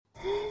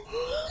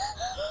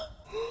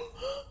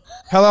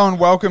Hello and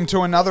welcome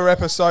to another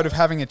episode of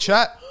Having a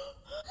Chat.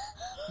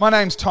 My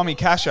name's Tommy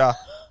Casher,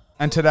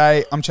 and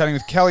today I'm chatting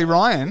with Kelly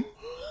Ryan,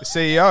 the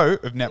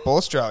CEO of Netball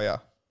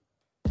Australia.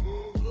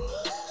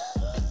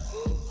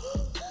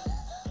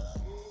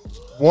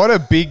 What a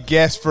big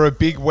guest for a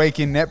big week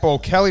in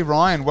netball. Kelly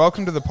Ryan,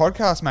 welcome to the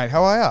podcast, mate.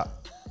 How are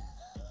you?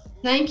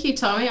 Thank you,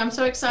 Tommy. I'm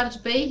so excited to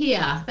be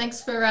here.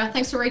 Thanks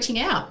for reaching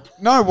out.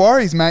 No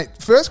worries, mate.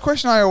 First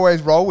question I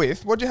always roll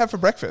with, what'd you have for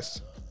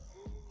breakfast?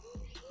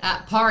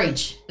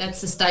 Porridge.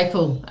 That's the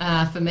staple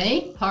for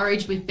me.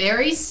 Porridge with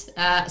berries,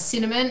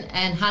 cinnamon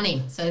and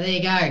honey. So there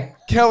you go.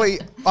 Kelly,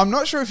 I'm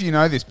not sure if you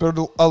know this, but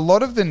a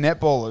lot of the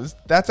netballers,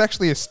 that's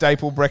actually a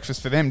staple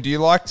breakfast for them. Do you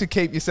like to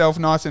keep yourself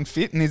nice and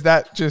fit? And is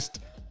that just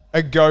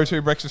a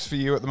go-to breakfast for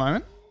you at the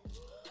moment?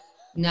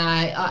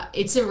 No,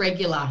 it's a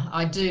regular.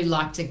 I do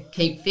like to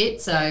keep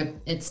fit. So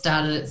it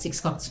started at 6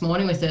 o'clock this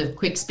morning with a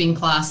quick spin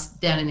class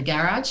down in the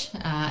garage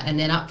and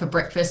then up for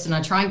breakfast. And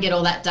I try and get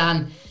all that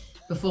done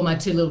before my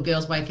two little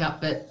girls wake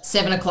up at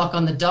 7 o'clock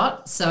on the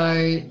dot.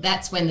 So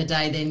that's when the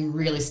day then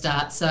really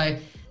starts. So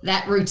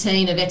that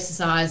routine of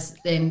exercise,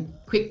 then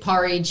quick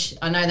porridge,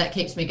 I know that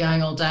keeps me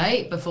going all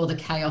day before the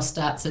chaos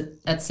starts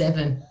at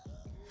 7.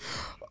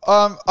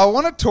 I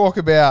want to talk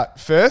about,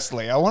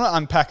 firstly, I want to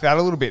unpack that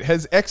a little bit.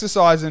 Has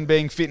exercise and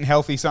being fit and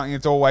healthy something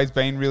that's always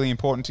been really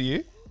important to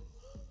you?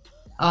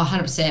 Oh,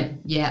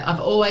 100%. Yeah,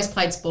 I've always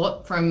played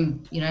sport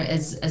from,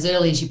 as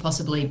early as you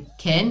possibly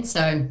can.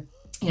 So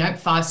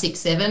 5, 6,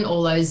 7,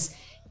 all those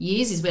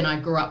years is when I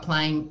grew up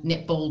playing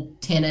netball,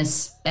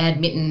 tennis,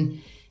 badminton,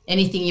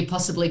 anything you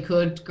possibly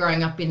could.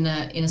 Growing up in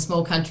a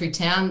small country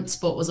town,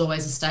 sport was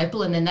always a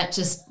staple. And then that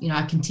just,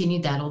 I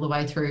continued that all the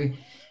way through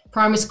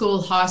primary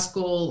school, high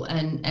school,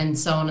 and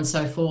so on and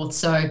so forth.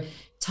 So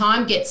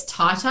time gets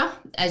tighter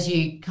as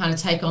you kind of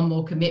take on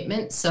more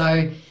commitment.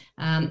 So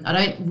I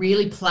don't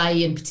really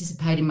play and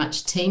participate in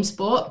much team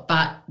sport,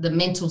 but the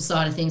mental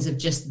side of things of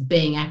just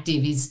being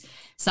active is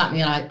something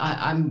that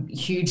I'm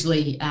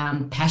hugely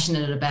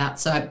passionate about.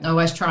 So I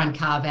always try and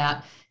carve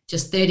out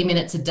just 30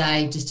 minutes a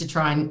day just to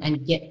try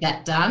and get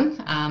that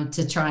done,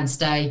 to try and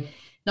stay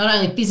not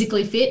only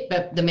physically fit,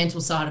 but the mental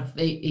side of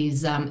it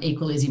is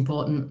equally as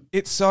important.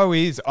 It so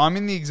is. I'm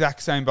in the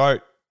exact same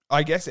boat.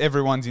 I guess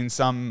everyone's in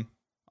some,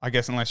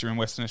 unless you're in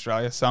Western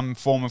Australia, some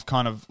form of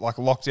kind of like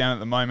lockdown at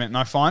the moment. And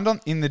I find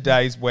in the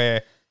days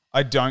where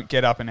I don't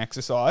get up and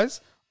exercise,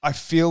 I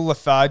feel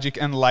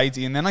lethargic and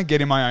lazy, and then I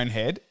get in my own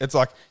head. It's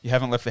like, you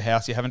haven't left the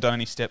house, you haven't done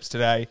any steps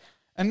today.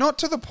 And not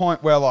to the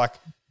point where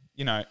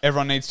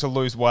everyone needs to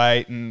lose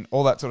weight and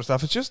all that sort of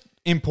stuff. It's just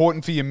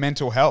important for your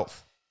mental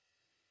health.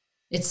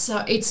 It's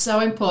so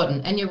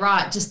important. And you're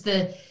right, just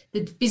the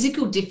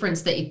physical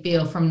difference that you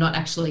feel from not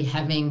actually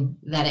having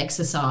that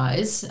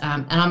exercise.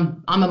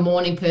 And I'm a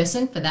morning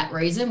person for that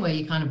reason, where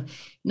you kind of,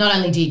 not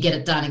only do you get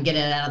it done and get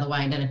it out of the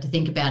way and don't have to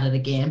think about it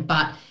again,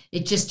 but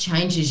it just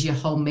changes your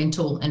whole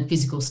mental and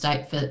physical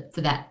state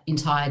for that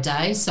entire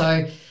day.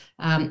 So,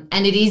 and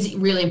it is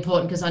really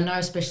important because I know,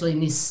 especially in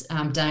this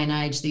day and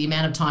age, the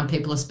amount of time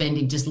people are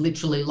spending just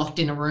literally locked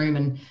in a room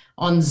and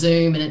on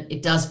Zoom, and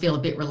it does feel a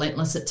bit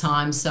relentless at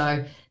times.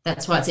 So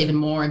that's why it's even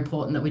more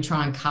important that we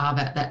try and carve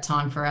out that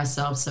time for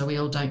ourselves so we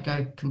all don't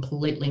go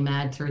completely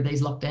mad through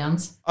these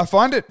lockdowns. I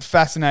find it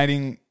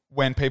fascinating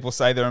when people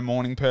say they're a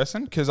morning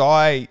person, because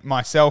I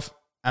myself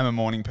am a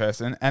morning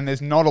person and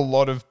there's not a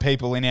lot of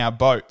people in our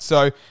boat.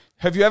 So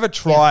have you ever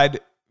tried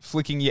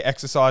flicking your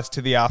exercise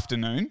to the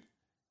afternoon?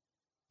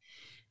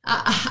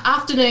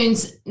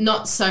 Afternoons,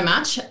 not so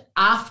much.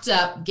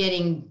 After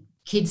getting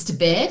kids to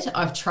bed,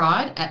 I've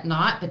tried at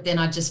night, but then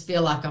I just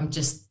feel like I'm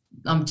just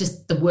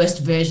the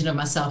worst version of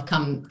myself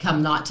come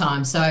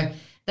nighttime. So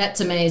that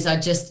to me is I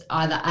just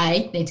either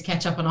A, need to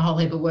catch up on a whole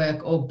heap of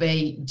work, or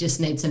B, just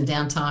need some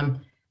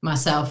downtime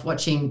myself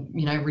watching,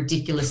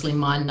 ridiculously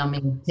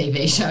mind-numbing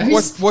TV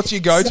shows. What's your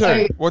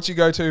go-to? What's your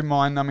go-to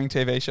mind-numbing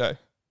TV show?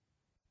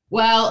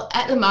 Well,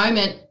 at the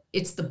moment,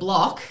 it's The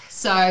Block.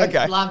 So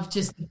love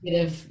just a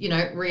bit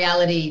of,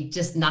 reality,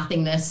 just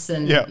nothingness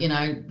and,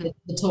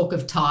 the talk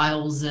of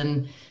tiles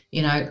and,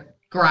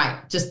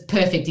 great, just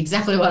perfect,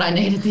 exactly what I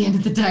need at the end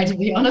of the day, to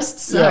be honest.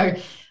 So,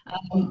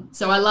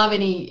 so I love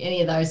any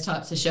of those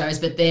types of shows,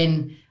 but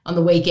then on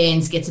the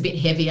weekends gets a bit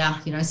heavier,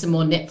 some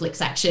more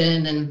Netflix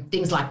action and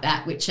things like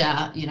that, which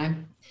are,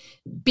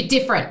 bit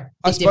different.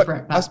 I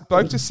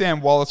spoke to Sam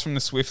Wallace from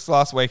the Swifts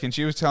last week, and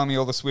she was telling me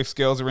all the Swifts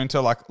girls are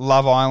into like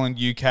Love Island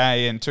UK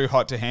and Too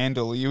Hot to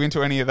Handle. Are you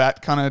into any of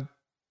that kind of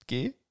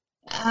gear?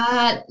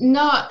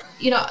 Not,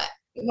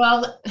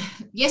 well,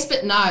 yes,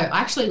 but no. I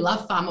actually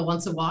love Farmer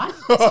Wants a Wife.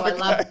 So I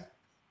love,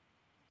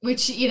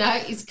 which,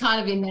 is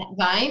kind of in that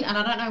vein. And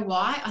I don't know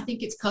why. I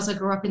think it's because I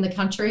grew up in the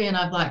country and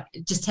I've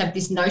just have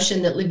this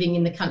notion that living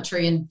in the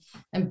country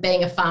and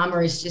being a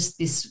farmer is just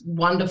this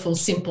wonderful,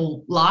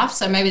 simple life.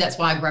 So maybe that's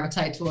why I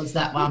gravitate towards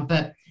that one.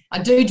 But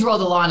I do draw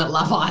the line at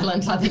Love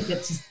Island. I think that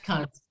just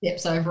kind of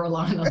steps over a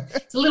line.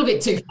 It's a little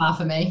bit too far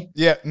for me.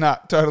 Yeah, no,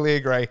 totally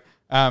agree.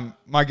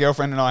 My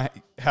girlfriend and I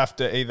have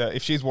to either,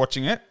 if she's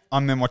watching it,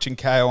 I'm then watching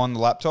KO on the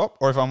laptop,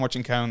 or if I'm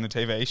watching KO on the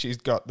TV, she's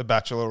got The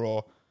Bachelor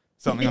or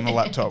something on the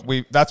laptop.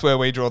 That's where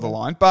we draw the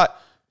line. But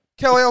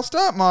Kelly, I'll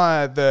start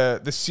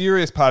the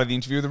serious part of the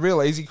interview with a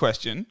real easy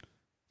question.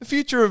 The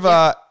future of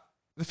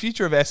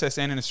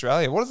SSN in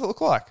Australia, what does it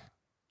look like?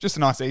 Just a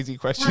nice, easy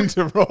question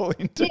to roll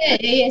into.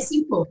 Yeah,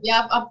 simple.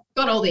 Yeah, I've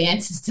got all the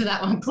answers to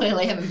that one.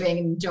 Clearly, haven't been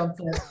in the job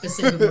for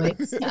 7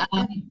 weeks.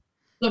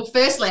 Look,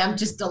 firstly, I'm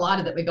just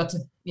delighted that we got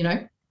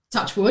to,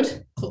 touch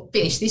wood,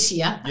 finish this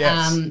year.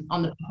 Yes.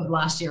 On the top of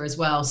last year as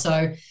well.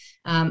 So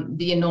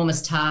the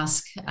enormous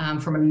task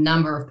from a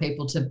number of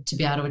people to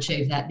be able to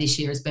achieve that this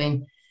year has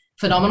been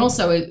phenomenal.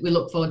 So we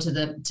look forward to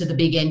the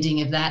big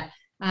ending of that.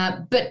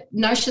 But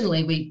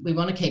notionally, we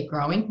want to keep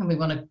growing and we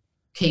want to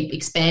keep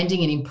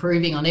expanding and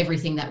improving on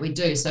everything that we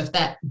do. So if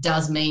that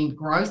does mean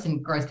growth,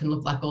 and growth can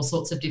look like all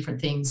sorts of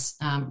different things,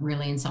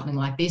 really, in something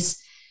like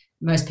this,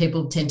 most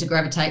people tend to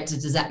gravitate to,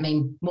 does that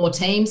mean more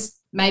teams?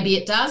 Maybe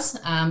it does.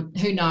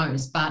 Who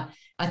knows? But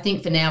I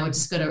think for now, we've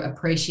just got to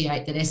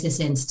appreciate that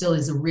SSN still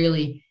is a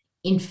really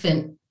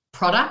infant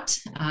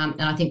product.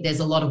 And I think there's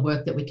a lot of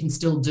work that we can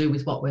still do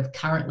with what we've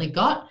currently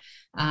got.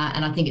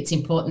 And I think it's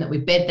important that we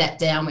bed that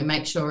down. We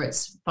make sure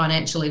it's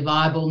financially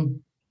viable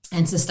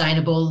and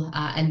sustainable,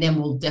 and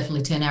then we'll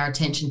definitely turn our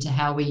attention to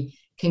how we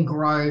can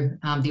grow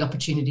the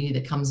opportunity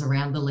that comes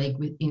around the league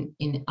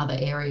in other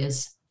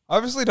areas. I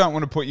obviously don't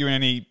want to put you in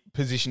any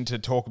position to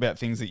talk about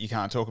things that you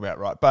can't talk about,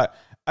 right? But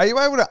are you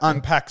able to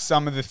unpack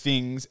some of the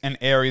things and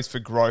areas for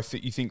growth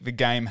that you think the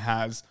game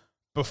has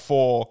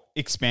before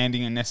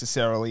expanding and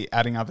necessarily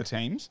adding other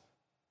teams?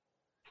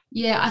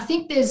 Yeah, I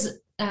think there's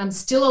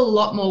still a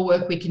lot more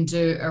work we can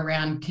do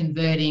around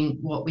converting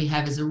what we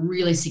have as a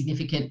really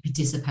significant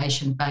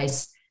participation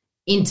base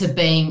into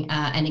being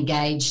an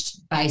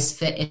engaged base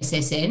for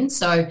SSN.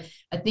 So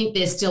I think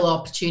there's still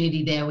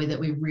opportunity there that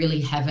we really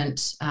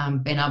haven't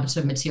been able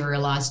to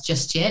materialise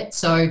just yet.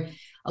 So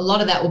a lot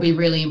of that will be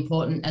really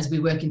important as we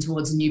work in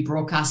towards a new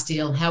broadcast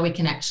deal, how we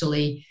can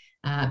actually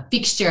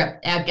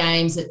fixture our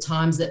games at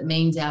times that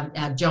means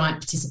our giant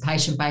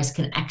participation base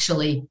can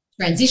actually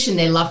transition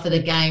their love for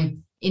the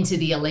game into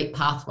the elite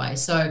pathway.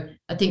 So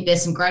I think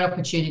there's some great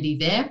opportunity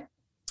there.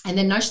 And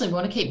then notionally, we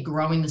want to keep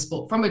growing the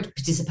sport from a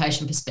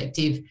participation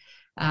perspective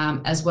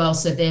as well.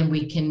 So then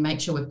we can make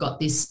sure we've got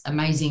this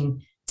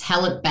amazing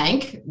talent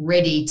bank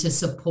ready to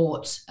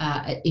support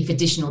if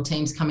additional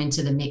teams come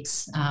into the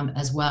mix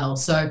as well.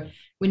 So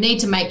we need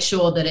to make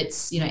sure that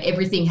it's,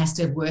 everything has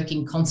to work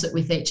in concert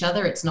with each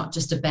other. It's not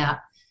just about,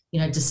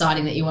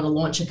 deciding that you want to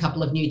launch a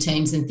couple of new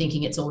teams and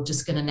thinking it's all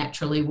just going to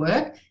naturally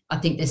work. I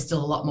think there's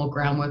still a lot more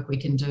groundwork we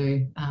can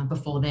do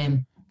before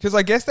then. Because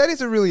I guess that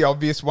is a really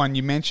obvious one.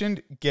 You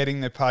mentioned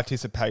getting the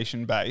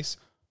participation base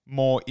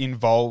more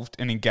involved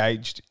and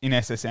engaged in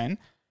SSN.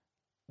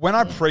 When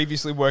I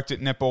previously worked at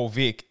Netball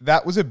Vic,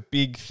 that was a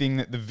big thing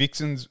that the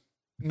Vixens,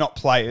 not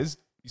players,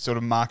 sort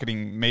of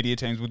marketing media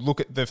teams, would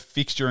look at the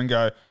fixture and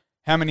go,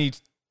 how many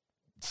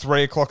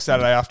 3 o'clock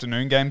Saturday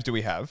afternoon games do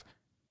we have?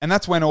 And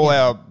that's when all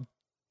our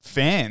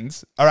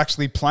fans are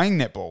actually playing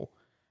netball.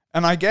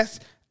 And I guess,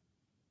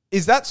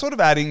 is that sort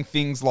of adding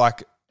things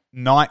like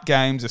night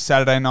games, a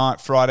Saturday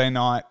night, Friday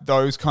night,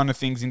 those kind of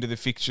things into the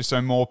fixture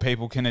so more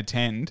people can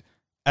attend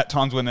at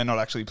times when they're not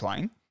actually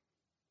playing?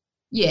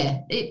 Yeah,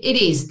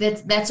 it is.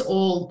 That's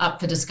all up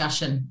for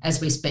discussion as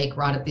we speak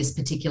right at this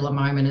particular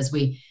moment as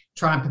we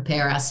try and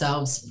prepare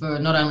ourselves for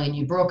not only a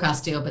new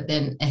broadcast deal, but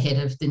then ahead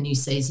of the new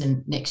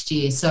season next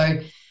year. So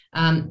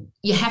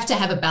you have to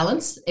have a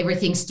balance.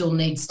 Everything still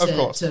needs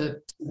to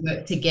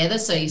work together.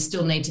 So you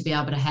still need to be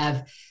able to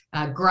have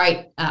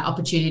great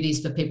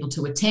opportunities for people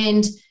to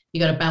attend. You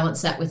got to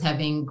balance that with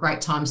having great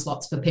time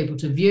slots for people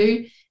to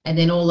view. And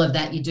then all of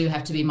that, you do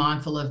have to be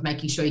mindful of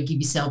making sure you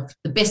give yourself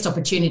the best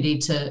opportunity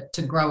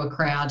to grow a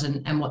crowd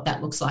and what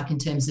that looks like in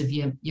terms of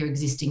your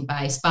existing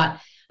base. But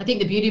I think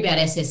the beauty about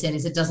SSN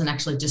is it doesn't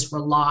actually just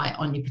rely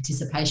on your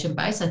participation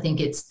base. I think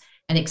it's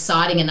an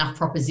exciting enough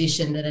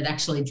proposition that it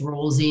actually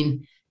draws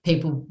in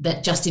people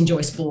that just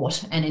enjoy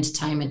sport and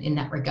entertainment in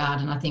that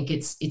regard. And I think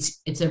it's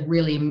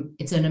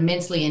an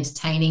immensely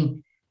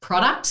entertaining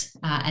product.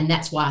 And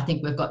that's why I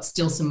think we've got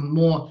still some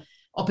more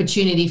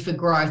opportunity for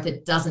growth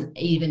that doesn't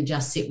even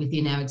just sit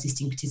within our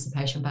existing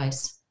participation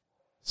base.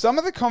 Some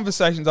of the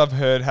conversations I've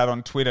had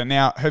on Twitter.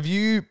 Now, have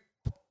you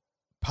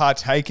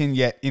partaken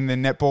yet in the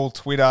netball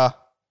Twitter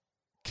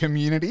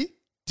community?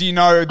 Do you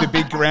know the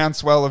big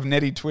groundswell of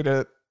netty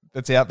Twitter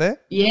that's out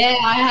there? Yeah,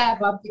 I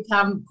have. I've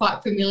become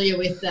quite familiar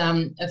with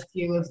a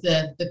few of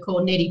the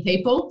core netty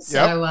people.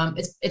 So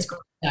it's great.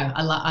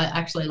 I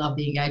actually love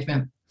the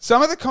engagement.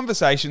 Some of the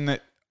conversation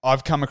that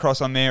I've come across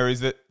on there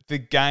is that the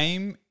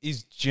game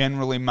is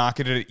generally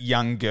marketed at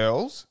young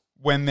girls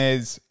when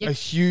there's a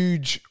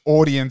huge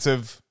audience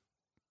of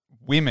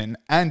women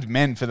and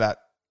men for that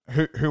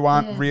who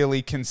aren't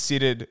really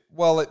considered,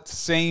 well, it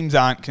seems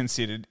aren't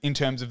considered in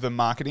terms of the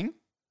marketing.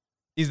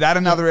 Is that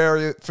another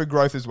area for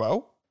growth as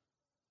well?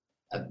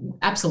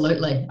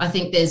 Absolutely. I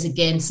think there's,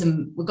 again,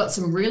 we've got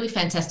some really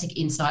fantastic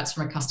insights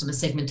from a customer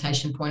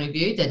segmentation point of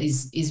view that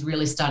is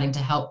really starting to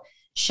help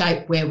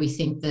shape where we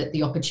think that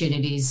the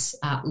opportunities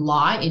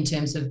lie in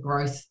terms of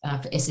growth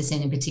for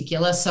SSN in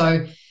particular.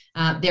 So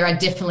there are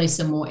definitely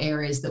some more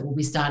areas that we'll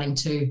be starting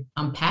to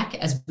unpack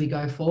as we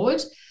go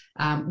forward,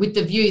 with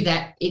the view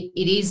that it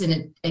is,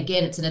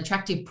 it's an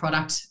attractive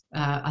product,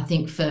 I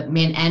think, for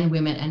men and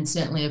women, and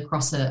certainly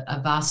across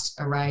a vast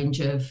range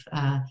of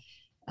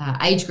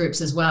age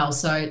groups as well.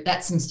 So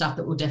that's some stuff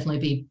that we'll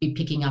definitely be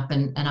picking up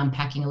and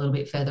unpacking a little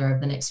bit further over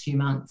the next few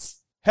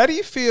months. How do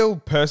you feel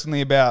personally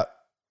about,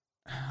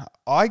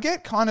 I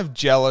get kind of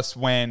jealous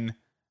when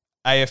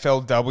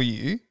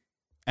AFLW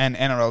and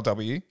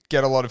NRLW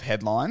get a lot of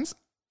headlines.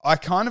 I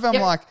kind of am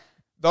like,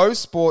 those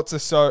sports are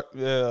so,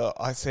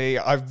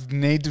 I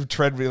need to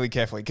tread really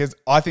carefully, because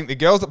I think the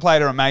girls that play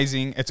it are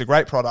amazing. It's a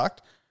great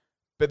product.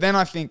 But then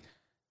I think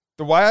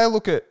the way I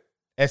look at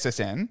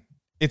SSN,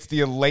 it's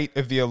the elite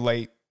of the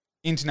elite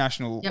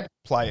international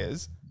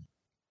players.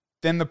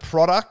 Then the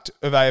product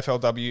of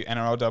AFLW,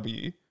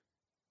 NRLW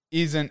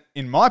isn't,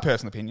 in my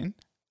personal opinion,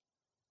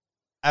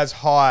 as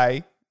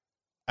high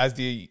as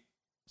the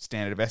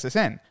standard of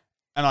SSN.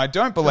 And I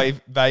don't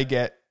believe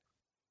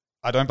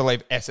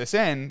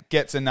SSN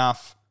gets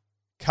enough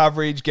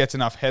coverage, gets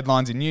enough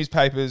headlines in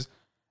newspapers.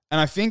 And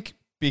I think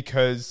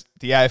because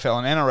the AFL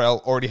and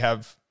NRL already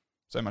have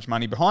so much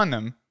money behind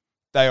them,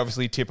 they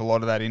obviously tip a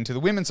lot of that into the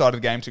women's side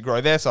of the game to grow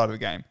their side of the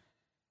game.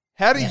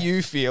 How do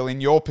you feel in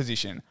your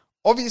position?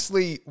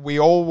 Obviously, we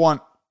all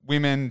want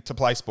women to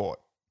play sport.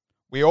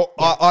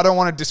 I don't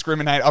want to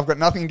discriminate. I've got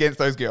nothing against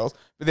those girls.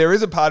 But there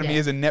is a part of me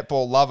as a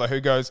netball lover who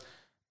goes,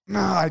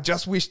 I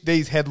just wish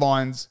these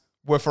headlines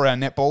were for our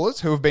netballers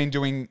who have been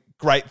doing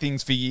great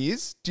things for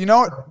years. Do you know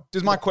what?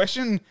 Does my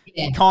question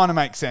kind of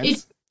make sense?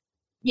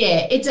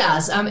 It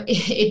does.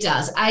 It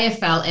does.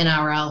 AFL,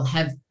 NRL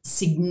have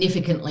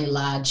significantly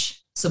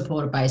large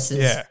supporter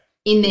bases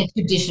in their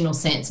traditional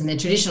sense. And their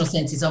traditional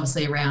sense is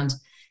obviously around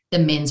the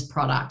men's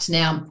product.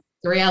 Now,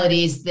 the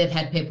reality is they've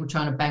had people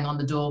trying to bang on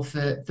the door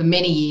for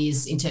many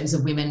years in terms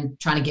of women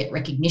trying to get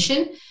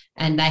recognition.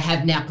 And they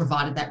have now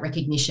provided that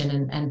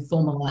recognition and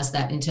formalised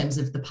that in terms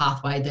of the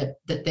pathway that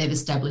they've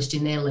established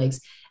in their leagues.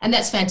 And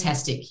that's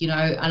fantastic, you know,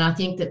 and I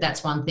think that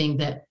that's one thing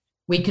that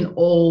we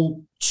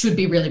should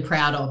be really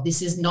proud of.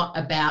 This is not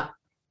about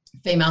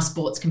female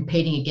sports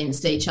competing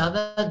against each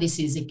other. This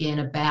is, again,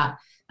 about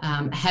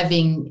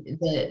being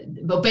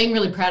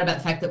really proud about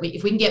the fact that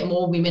if we can get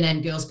more women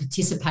and girls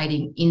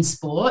participating in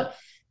sport,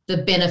 the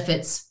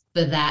benefits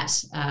for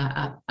that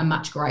are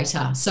much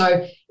greater.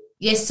 So,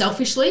 yes,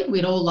 selfishly,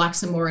 we'd all like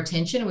some more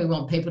attention, and we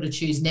want people to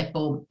choose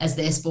netball as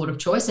their sport of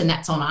choice, and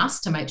that's on us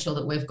to make sure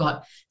that we've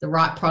got the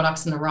right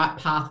products and the right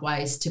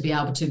pathways to be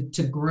able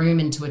to groom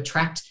and to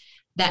attract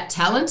that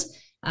talent,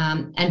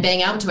 and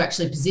being able to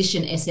actually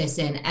position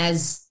SSN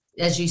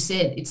as you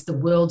said, it's the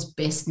world's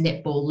best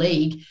netball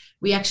league.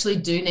 We actually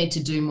do need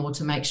to do more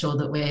to make sure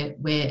that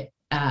we're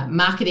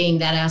marketing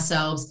that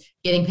ourselves,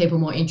 getting people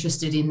more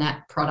interested in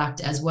that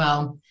product as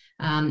well,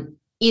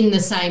 in the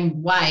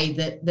same way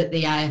that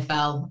the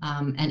AFL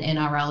and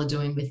NRL are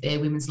doing with their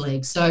women's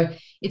league. So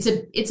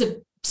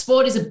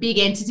sport is a big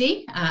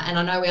entity, and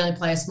I know we only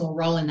play a small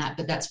role in that,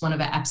 but that's one of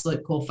our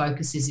absolute core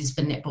focuses is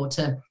for netball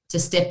to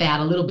step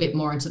out a little bit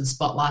more into the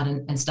spotlight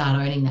and start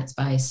owning that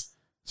space.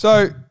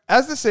 So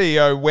as the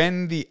CEO,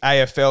 when the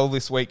AFL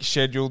this week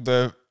scheduled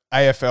the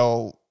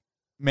AFL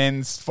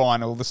men's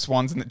final, the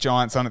Swans and the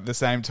Giants on at the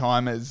same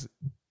time as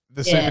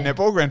the Super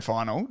Netball Grand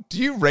Final,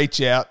 do you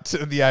reach out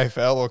to the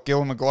AFL or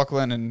Gillon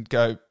McLachlan and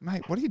go,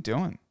 mate, what are you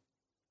doing?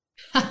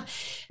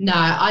 No,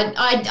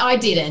 I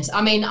didn't.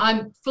 I mean,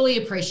 I'm fully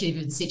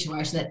appreciative of the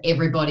situation that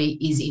everybody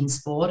is in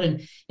sport.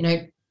 And, you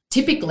know,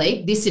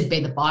 typically this would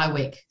be the bye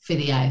week for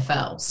the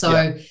AFL.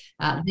 So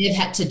they've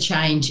had to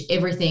change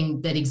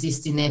everything that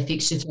exists in their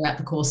fixture throughout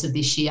the course of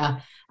this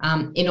year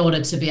in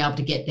order to be able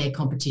to get their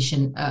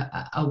competition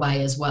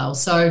away as well.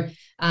 So,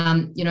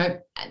 you know,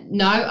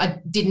 no, I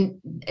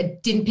didn't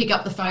pick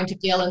up the phone to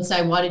Gil and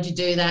say, why did you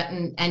do that?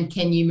 And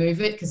can you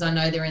move it? Because I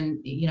know they're in,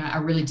 you know,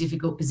 a really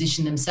difficult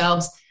position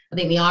themselves. I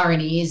think the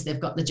irony is they've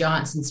got the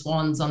Giants and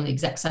Swans on the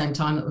exact same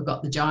time that we've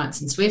got the Giants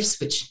and Swifts,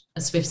 which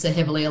the Swifts are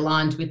heavily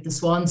aligned with the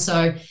Swans.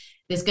 So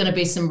there's going to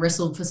be some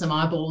wrestle for some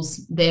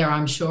eyeballs there,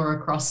 I'm sure,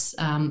 across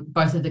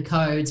both of the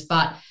codes.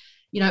 But,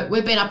 you know,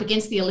 we've been up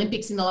against the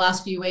Olympics in the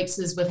last few weeks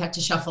as we've had to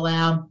shuffle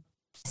our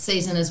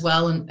season as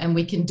well, and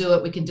we can do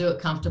it. We can do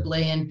it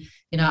comfortably. And,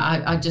 you know,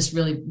 I just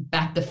really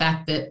back the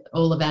fact that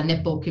all of our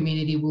netball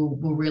community will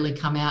really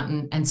come out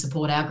and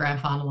support our grand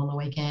final on the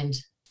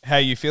weekend. How are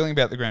you feeling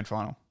about the grand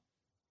final?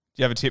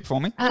 Do you have a tip for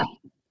me?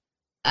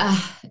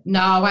 No,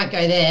 I won't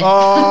go there.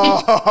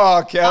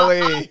 Oh,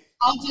 Kelly.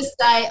 I'll just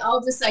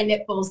say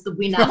netball's the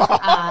winner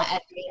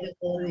at the end of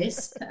all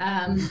this.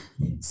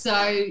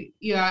 So,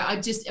 you know,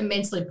 I'm just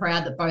immensely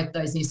proud that both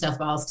those New South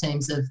Wales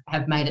teams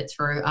have made it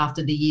through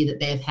after the year that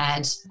they've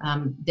had.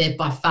 They've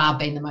by far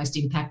been the most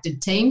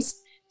impacted teams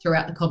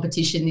throughout the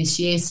competition this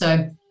year.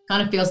 So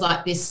kind of feels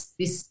like this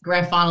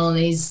grand final and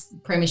these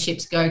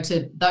premierships go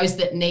to those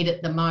that need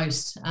it the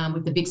most,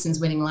 with the Vixens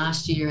winning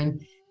last year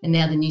and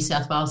now the New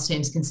South Wales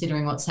teams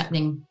considering what's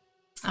happening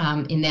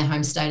in their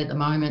home state at the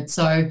moment.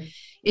 So,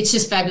 it's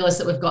just fabulous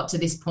that we've got to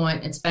this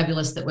point. It's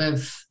fabulous that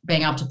we've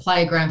been able to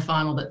play a grand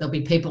final, that there'll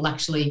be people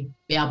actually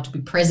be able to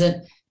be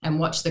present and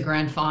watch the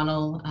grand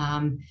final.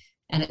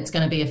 And it's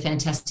going to be a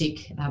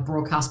fantastic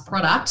broadcast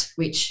product,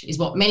 which is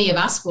what many of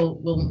us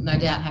will no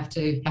doubt have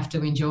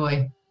to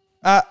enjoy.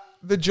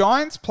 The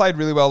Giants played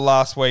really well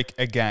last week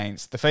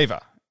against the Fever.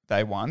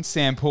 They won.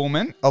 Sam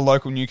Pullman, a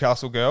local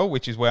Newcastle girl,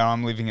 which is where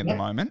I'm living at the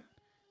moment,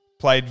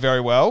 played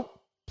very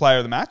well. Player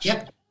of the match.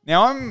 Yep.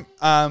 Now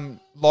I'm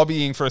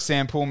lobbying for a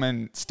Sam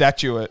Pullman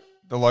statue at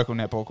the local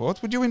netball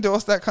courts. Would you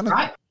endorse that kind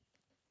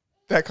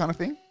of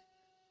thing?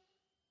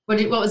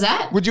 What was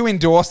that? Would you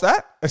endorse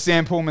that? A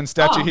Sam Pullman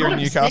statue here in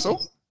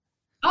Newcastle?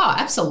 Oh,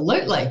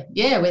 absolutely.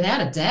 Yeah, without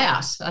a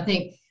doubt. I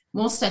think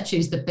more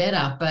statues, the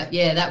better. But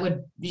yeah,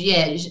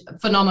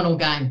 phenomenal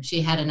game.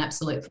 She had an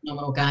absolute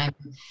phenomenal game.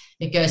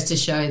 It goes to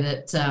show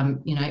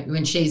that,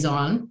 when she's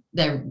on,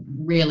 they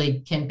really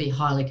can be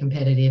highly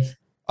competitive.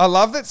 I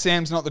love that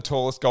Sam's not the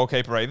tallest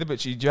goalkeeper either, but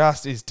she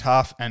just is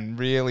tough and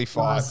really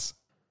fights.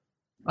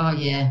 Oh,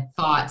 yeah.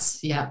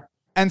 Fights. Yeah.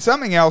 And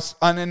something else,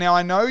 and now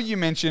I know you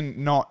mentioned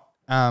not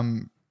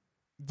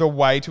the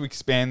way to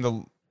expand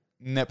the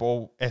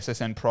netball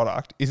SSN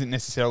product isn't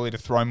necessarily to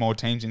throw more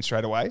teams in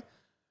straight away.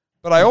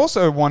 But I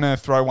also want to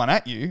throw one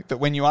at you that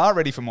when you are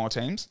ready for more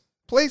teams,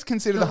 please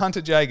consider the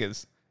Hunter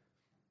Jaegers.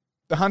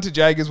 The Hunter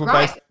Jaegers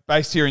were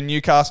based here in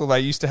Newcastle.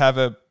 They used to have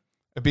a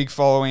big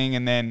following,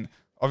 and then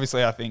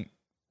obviously I think,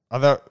 I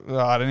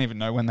don't even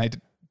know when they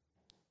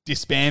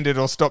disbanded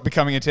or stopped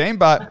becoming a team,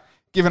 but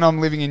given I'm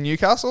living in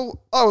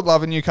Newcastle, I would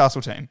love a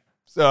Newcastle team.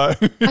 So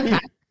okay.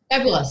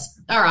 Fabulous.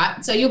 All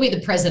right. So you'll be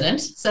the president.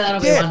 So that'll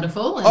be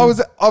wonderful.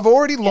 And I've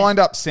already lined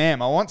up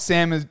Sam. I want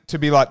Sam to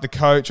be like the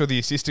coach or the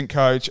assistant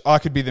coach. I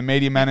could be the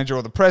media manager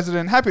or the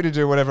president. Happy to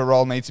do whatever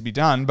role needs to be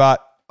done.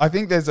 But I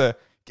think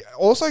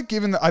also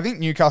given that I think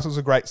Newcastle's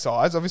a great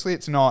size. Obviously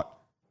it's not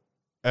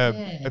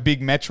a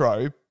big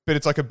metro, but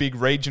it's like a big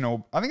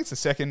regional. I think it's the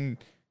second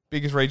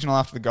biggest regional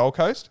after the Gold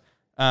Coast.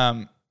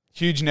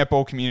 Huge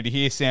netball community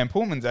here. Sam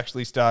Pullman's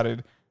actually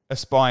started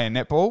Aspire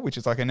Netball, which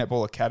is like a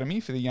netball academy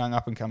for the young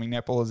up-and-coming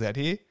netballers out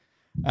here.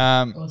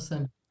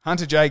 Awesome.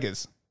 Hunter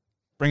Jaegers,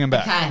 bring them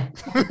back.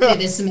 Okay. Yeah,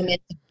 there's some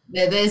momentum.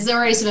 There's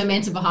already some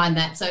momentum behind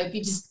that. So if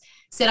you just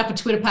set up a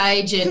Twitter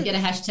page and get a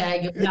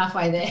hashtag, you'll be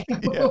halfway there.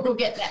 We'll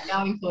get that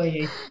going for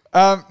you.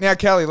 Now,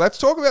 Kelly, let's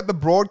talk about the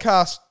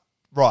broadcast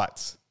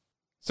rights.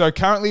 So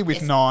currently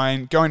with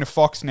 9, going to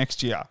Fox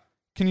next year.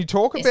 Can you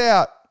talk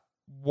about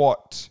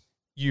what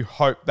you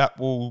hope that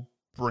will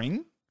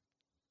bring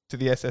to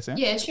the SSN?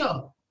 Yeah,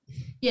 sure.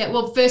 Yeah,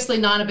 well, firstly,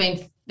 9 have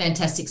been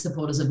fantastic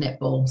supporters of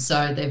netball.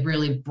 So they've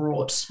really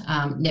brought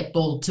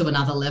netball to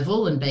another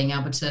level, and being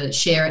able to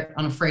share it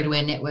on a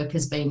free-to-air network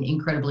has been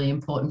incredibly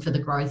important for the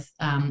growth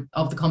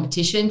of the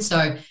competition.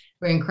 So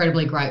we're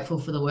incredibly grateful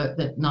for the work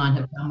that 9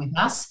 have done with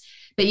us.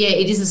 But yeah,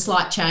 it is a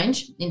slight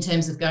change in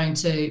terms of going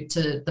to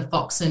the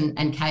Fox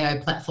and KO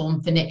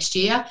platform for next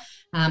year.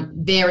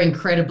 They're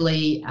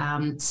incredibly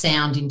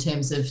sound in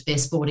terms of their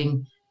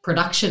sporting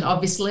production,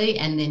 obviously,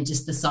 and then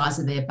just the size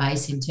of their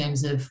base in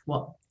terms of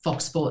what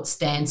Fox Sports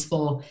stands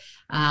for,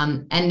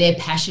 and their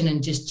passion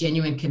and just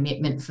genuine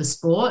commitment for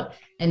sport.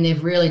 And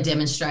they've really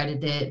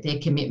demonstrated their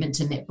commitment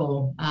to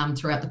netball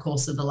throughout the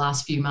course of the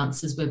last few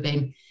months, as we've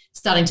been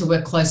starting to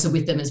work closer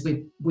with them as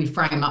we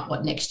frame up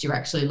what next year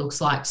actually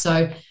looks like.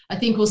 So I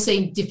think we'll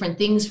see different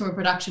things from a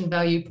production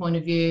value point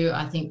of view.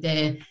 I think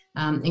they're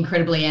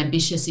incredibly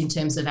ambitious in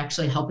terms of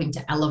actually helping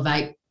to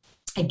elevate,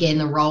 again,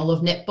 the role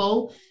of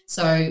netball.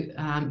 So,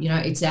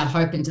 it's our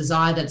hope and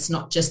desire that it's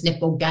not just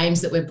netball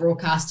games that we're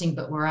broadcasting,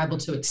 but we're able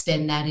to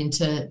extend that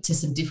into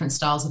some different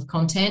styles of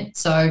content.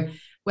 So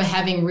we're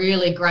having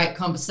really great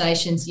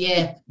conversations.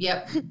 Yeah,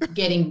 yep,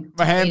 getting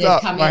my hands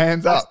up.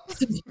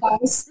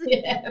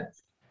 Yeah,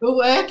 will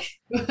work.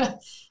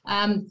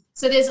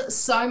 So there's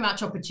so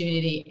much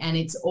opportunity, and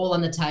it's all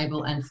on the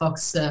table, and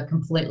Fox are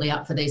completely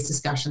up for these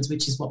discussions,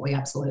 which is what we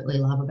absolutely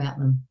love about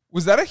them.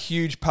 Was that a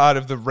huge part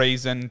of the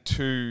reason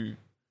to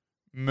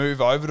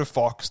move over to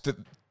Fox, that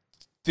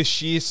the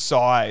sheer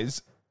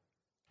size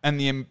and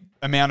the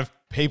amount of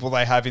people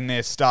they have in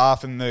their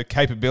staff and the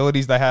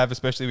capabilities they have,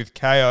 especially with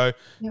KO,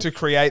 to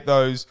create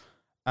those,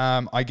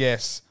 other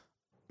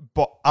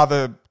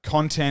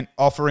content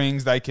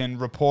offerings? They can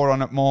report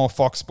on it more.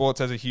 Fox Sports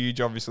has a huge,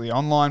 obviously,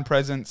 online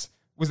presence.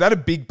 Was that a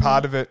big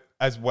part of it,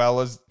 as well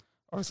as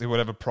obviously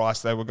whatever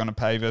price they were going to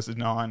pay versus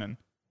 9 and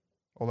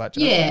all that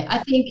jazz? Yeah,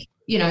 I think,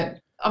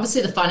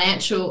 obviously the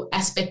financial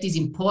aspect is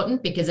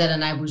important because that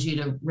enables you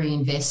to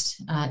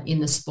reinvest in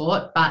the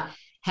sport, but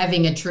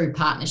having a true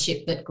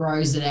partnership that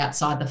grows it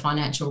outside the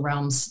financial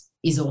realms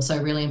is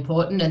also really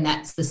important. And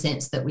that's the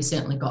sense that we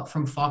certainly got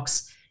from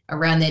Fox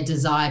around their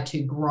desire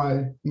to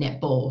grow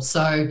netball.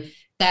 So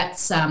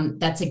that's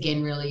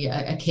again, really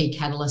a key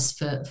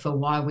catalyst for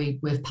why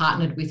we've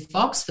partnered with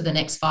Fox for the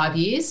next 5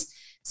 years.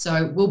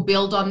 So we'll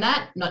build on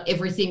that. Not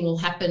everything will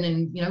happen,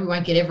 and we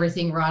won't get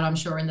everything right, I'm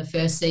sure, in the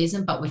first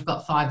season, but we've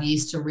got 5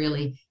 years to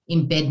really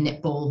embed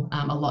netball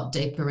a lot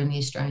deeper in the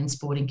Australian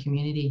sporting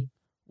community.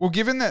 Well,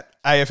 given that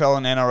AFL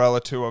and NRL are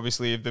two,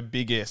 obviously, of the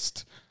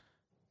biggest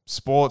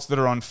sports that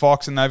are on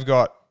Fox, and they've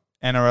got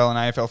NRL and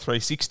AFL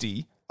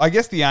 360. I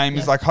guess the aim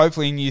is like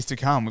hopefully in years to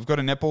come, we've got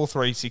a Netball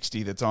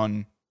 360 that's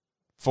on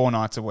 4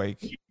 nights a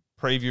week,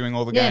 previewing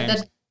all the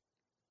games.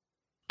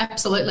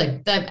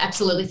 Absolutely. They're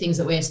absolutely things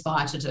that we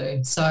aspire to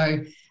do. So,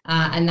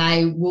 and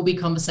they will be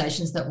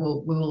conversations that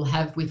we will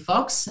have with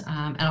Fox,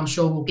 and I'm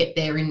sure we'll get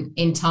there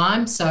in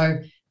time. So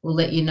we'll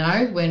let you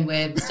know when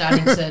we're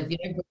starting to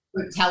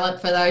recruit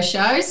talent for those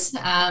shows.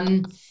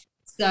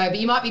 But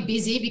you might be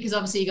busy because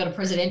obviously you've got a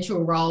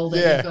presidential role that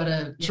you've got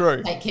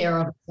to take care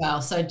of as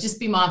well. So just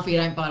be mindful you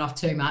don't bite off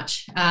too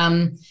much.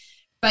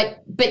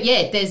 But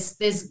yeah, there's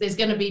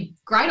going to be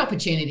great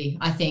opportunity,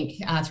 I think,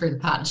 through the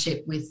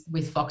partnership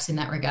with Fox in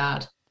that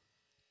regard.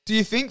 Do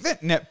you think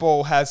that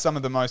netball has some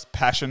of the most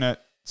passionate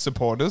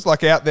supporters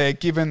like out there,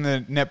 given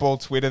the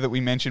netball Twitter that we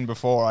mentioned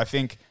before? I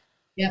think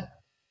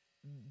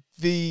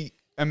the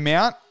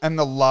amount and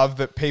the love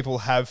that people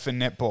have for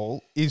netball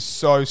is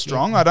so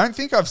strong. I don't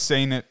think I've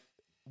seen it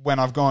when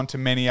I've gone to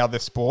many other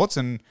sports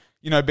and,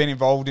 been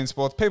involved in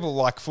sports. People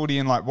like footy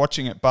and like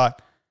watching it,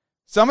 but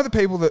some of the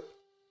people that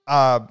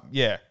are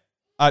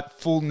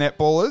full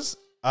netballers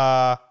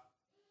are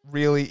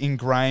really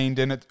ingrained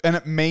and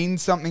it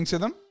means something to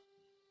them.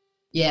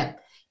 Yeah,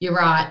 you're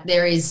right.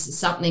 There is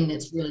something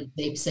that's really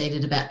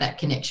deep-seated about that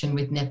connection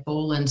with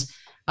netball, and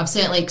I've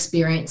certainly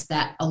experienced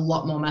that a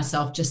lot more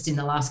myself just in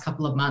the last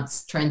couple of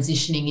months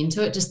transitioning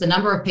into it. Just the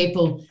number of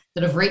people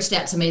that have reached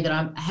out to me that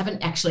I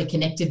haven't actually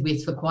connected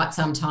with for quite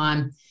some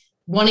time,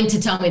 wanting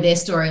to tell me their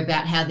story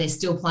about how they're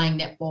still playing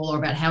netball or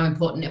about how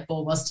important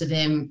netball was to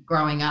them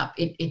growing up.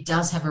 It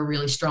does have a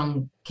really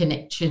strong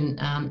connection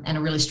and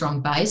a really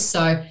strong base.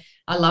 So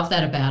I love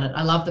that about it.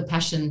 I love the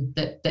passion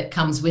that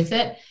comes with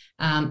it.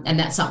 And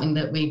that's something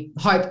that we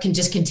hope can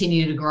just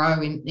continue to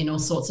grow in all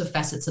sorts of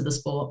facets of the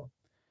sport.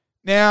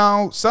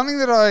 Now, something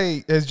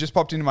that has just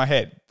popped into my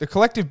head, the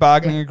collective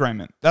bargaining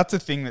agreement, that's a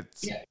thing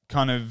that's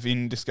kind of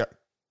in discussion.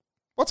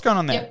 What's going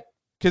on there?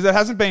 Because it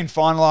hasn't been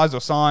finalised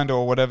or signed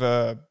or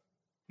whatever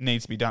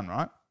needs to be done,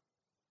 right?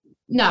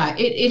 No,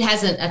 it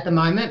hasn't at the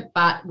moment,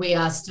 but we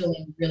are still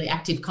in really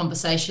active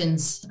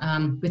conversations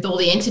with all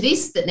the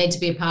entities that need to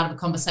be a part of a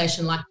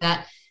conversation like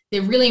that.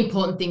 They're really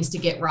important things to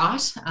get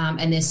right,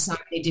 and there's so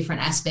many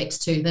different aspects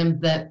to them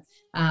that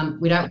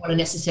we don't want to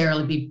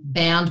necessarily be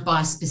bound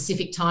by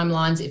specific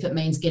timelines if it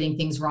means getting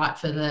things right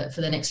for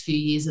the next few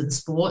years of the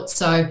sport.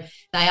 So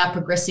they are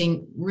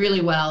progressing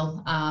really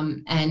well,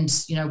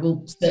 and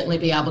we'll certainly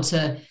be able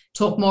to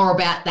talk more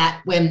about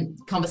that when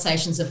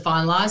conversations are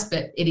finalised.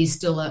 But it is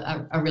still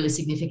a really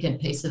significant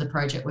piece of the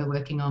project we're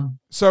working on.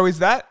 So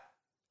is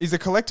a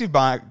collective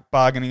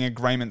bargaining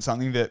agreement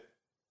something that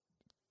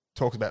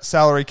talks about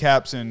salary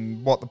caps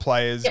and what the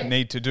players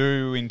need to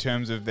do in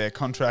terms of their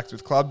contracts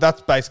with club?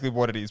 That's basically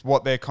what it is,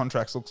 what their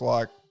contracts look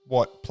like,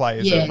 what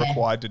players are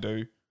required to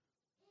do.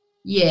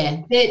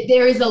 Yeah,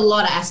 there is a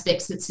lot of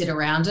aspects that sit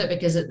around it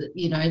because,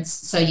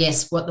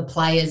 it's what the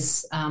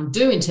players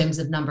do in terms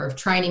of number of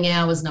training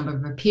hours, number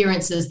of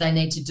appearances they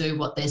need to do,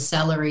 what their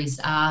salaries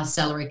are,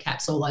 salary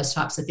caps, all those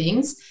types of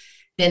things.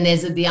 Then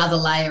there's the other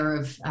layer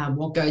of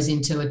what goes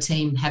into a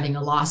team having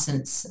a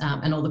license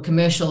and all the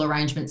commercial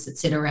arrangements that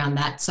sit around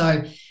that.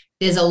 So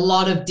there's a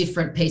lot of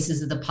different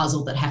pieces of the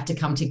puzzle that have to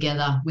come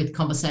together with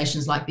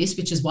conversations like this,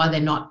 which is why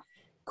they're not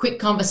quick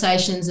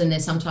conversations and they're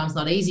sometimes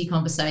not easy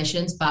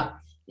conversations, but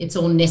it's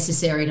all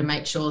necessary to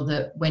make sure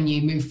that when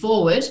you move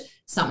forward,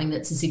 something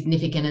that's as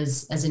significant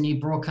as a new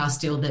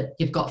broadcast deal, that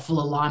you've got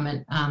full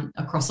alignment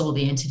across all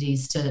the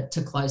entities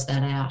to close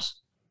that out.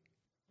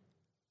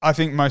 I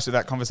think most of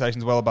that conversation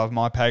is well above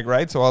my pay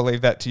grade, so I'll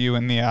leave that to you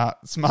and the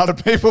smarter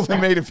people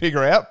than me to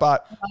figure out.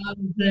 But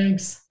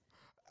thanks.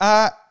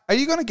 Are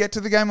you going to get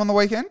to the game on the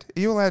weekend? Are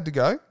you allowed to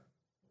go?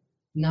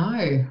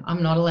 No,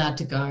 I'm not allowed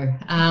to go.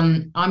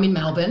 I'm in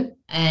Melbourne,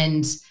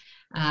 and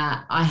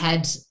I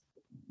had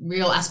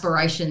real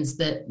aspirations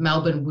that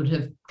Melbourne would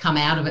have come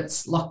out of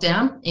its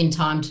lockdown in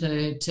time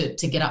to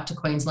get up to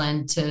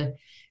Queensland to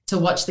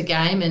watch the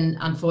game. And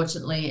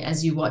unfortunately,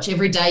 as you watch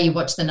every day, you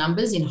watch the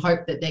numbers in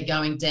hope that they're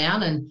going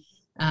down.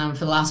 And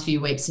for the last few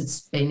weeks,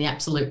 it's been the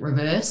absolute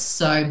reverse.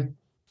 So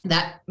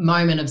that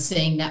moment of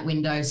seeing that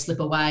window slip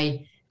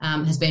away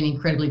has been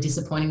incredibly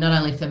disappointing, not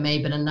only for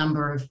me, but a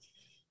number of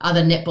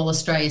other Netball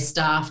Australia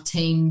staff,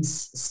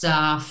 teams,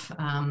 staff,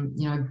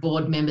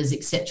 board members,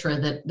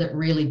 etc., that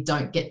really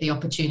don't get the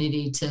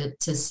opportunity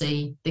to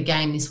see the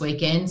game this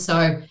weekend.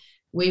 So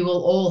we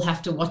will all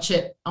have to watch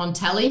it on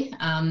telly,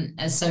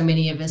 as so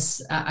many of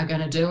us are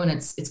going to do, and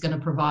it's going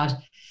to provide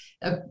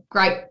a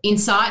great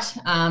insight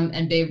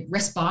and be a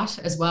respite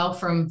as well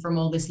from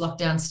all this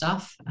lockdown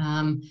stuff.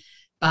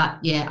 But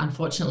yeah,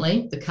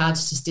 unfortunately, the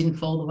cards just didn't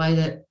fall the way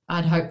that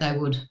I'd hoped they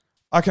would.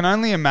 I can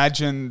only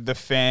imagine the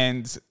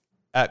fans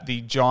at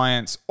the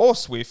Giants or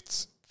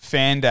Swifts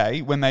fan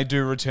day when they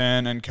do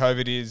return and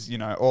COVID is,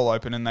 all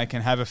open and they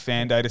can have a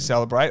fan day to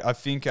celebrate. I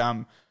think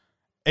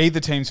either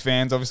team's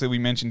fans, obviously we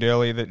mentioned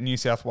earlier that New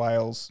South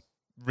Wales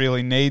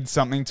really needs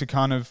something to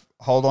kind of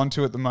hold on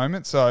to at the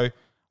moment. So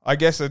I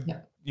guess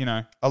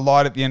a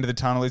light at the end of the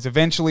tunnel is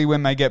eventually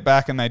when they get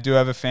back and they do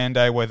have a fan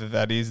day, whether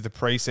that is the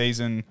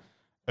preseason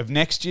of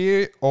next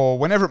year or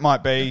whenever it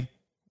might be,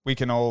 we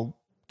can all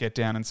get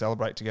down and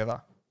celebrate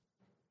together.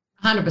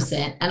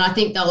 100%. And I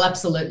think they'll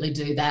absolutely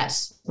do that.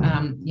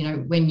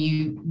 When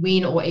you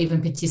win or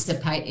even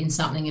participate in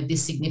something of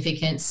this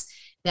significance,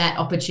 that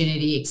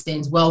opportunity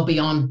extends well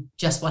beyond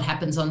just what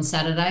happens on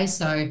Saturday.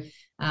 So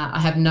I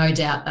have no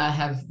doubt they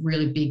have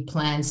really big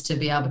plans to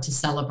be able to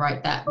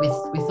celebrate that with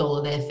all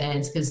of their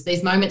fans, because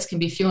these moments can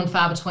be few and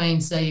far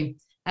between. So you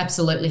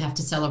absolutely have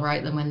to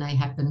celebrate them when they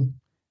happen.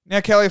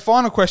 Now, Kelly, a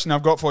final question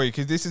I've got for you,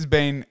 because this has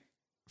been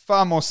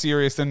far more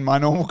serious than my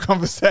normal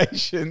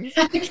conversation.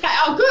 Okay.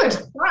 Oh, good.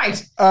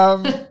 Great.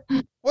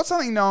 What's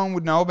something no one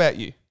would know about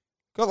you?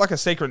 Got like a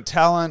secret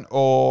talent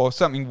or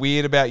something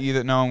weird about you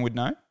that no one would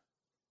know?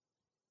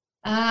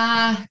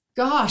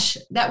 Gosh,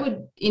 that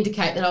would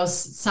indicate that I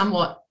was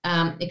somewhat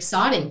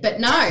exciting. But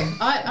no,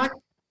 I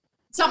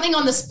something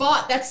on the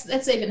spot,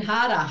 that's even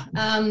harder.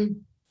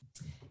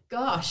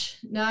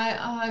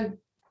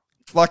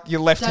 Like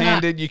you're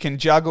left-handed, you can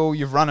juggle,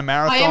 you've run a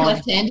marathon. I am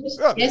left-handed.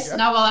 Oh, yes.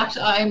 No, well,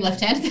 actually, I am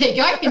left-handed. There you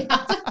go.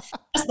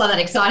 That's not that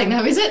exciting,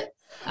 though, is it?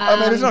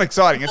 It's not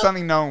exciting. It's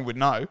something no one would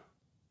know.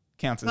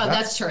 Counts as that.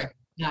 That's true.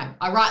 No,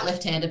 I write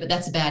left-handed, but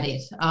that's about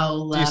it.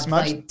 I'll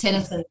play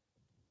tennis and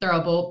throw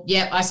a ball.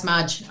 Yep, I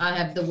smudge. I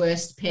have the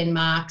worst pen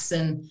marks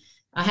and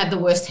I have the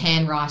worst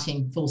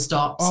handwriting, full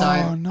stop. So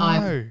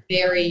I'm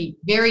very,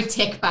 very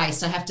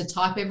tech-based. I have to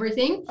type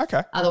everything.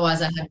 Okay.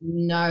 Otherwise, I have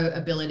no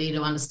ability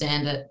to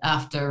understand it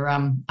after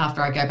I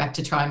go back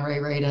to try and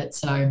reread it.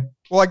 So,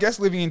 well, I guess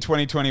living in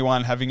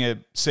 2021, having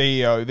a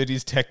CEO that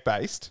is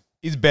tech-based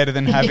is better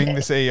than having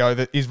the CEO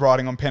that is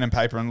writing on pen and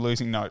paper and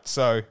losing notes.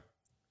 So,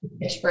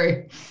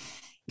 true.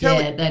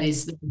 Kelly, that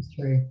is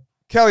true.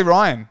 Kelly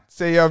Ryan,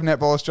 CEO of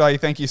Netball Australia,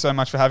 thank you so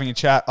much for having a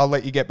chat. I'll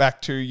let you get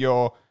back to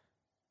your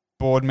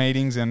board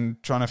meetings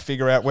and trying to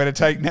figure out where to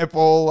take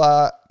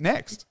netball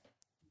next.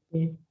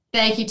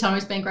 Thank you, Tom.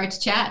 It's been great to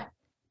chat.